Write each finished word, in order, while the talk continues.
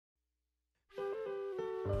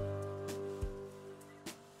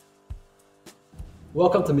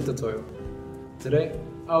Welcome to Mitutoyo. Today,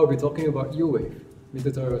 I will be talking about U-Wave,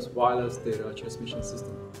 Mitutoyo's wireless data transmission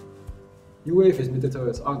system. U-Wave is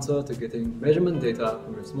Mitutoyo's answer to getting measurement data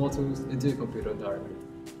from your small tools into your computer directly.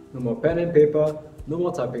 No more pen and paper, no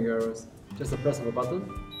more typing errors, just a press of a button,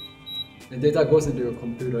 and data goes into your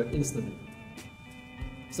computer instantly.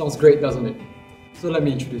 Sounds great, doesn't it? So let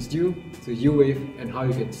me introduce you to U-Wave and how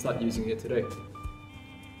you can start using it today.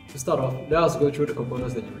 To start off, let us go through the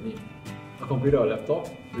components that you will need. A computer or laptop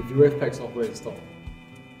with U-Wave Pack software installed.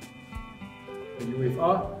 A U-Wave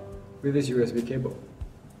R with its USB cable.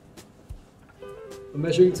 A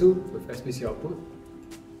measuring tool with SPC output.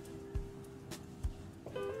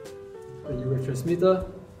 A U-Wave transmitter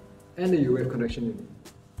and a U-Wave connection unit.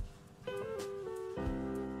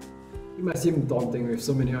 It might seem daunting with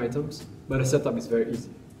so many items, but the setup is very easy.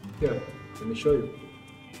 Here, let me show you.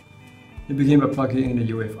 You begin by plugging in the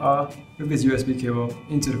U-Wave R with its USB cable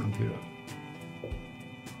into the computer.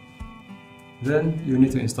 Then, you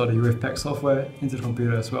need to install the U-Wave Pack software into the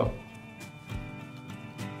computer as well.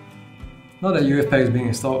 Now that U-Wave Pack is being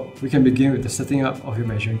installed, we can begin with the setting up of your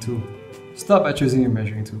measuring tool. Start by choosing your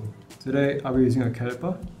measuring tool. Today, I'll be using a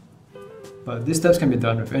caliper, but these steps can be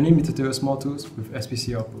done with any Mitutoyo small tools with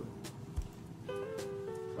SPC output.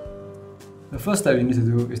 The first step you need to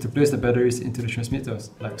do is to place the batteries into the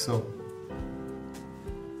transmitters, like so.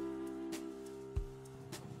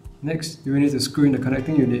 Next, you will need to screw in the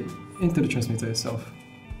connecting unit into the transmitter itself.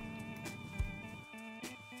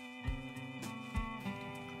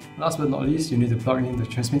 Last but not least, you need to plug in the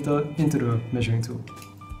transmitter into the measuring tool.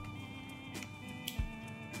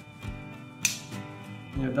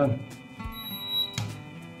 And you're done.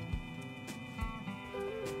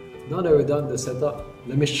 Now that we're done with the setup,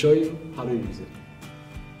 let me show you how to use it.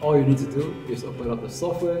 All you need to do is open up the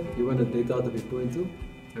software you want the data to be put into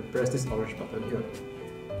and press this orange button here.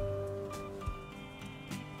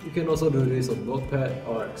 You can also do this on Notepad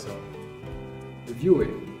or Excel. With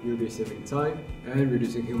U-Wave, you'll be saving time and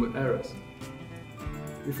reducing human errors.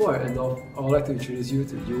 Before I end off, I would like to introduce you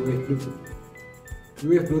to U-Wave Bluetooth.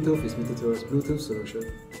 U-Wave Bluetooth is Mitutoyo's Bluetooth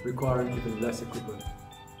solution, requiring even less equipment.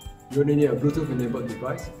 You only need a Bluetooth-enabled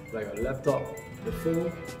device, like a laptop, a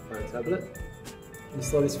phone, or a tablet.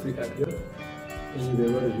 Install this free app here, and you'll be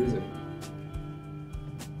able to use it.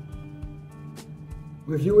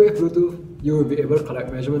 With U-Wave Bluetooth, you will be able to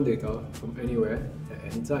collect measurement data from anywhere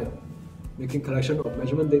at any time, making collection of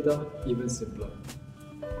measurement data even simpler.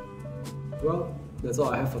 Well, that's all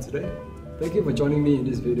I have for today. Thank you for joining me in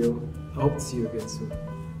this video. I hope to see you again soon.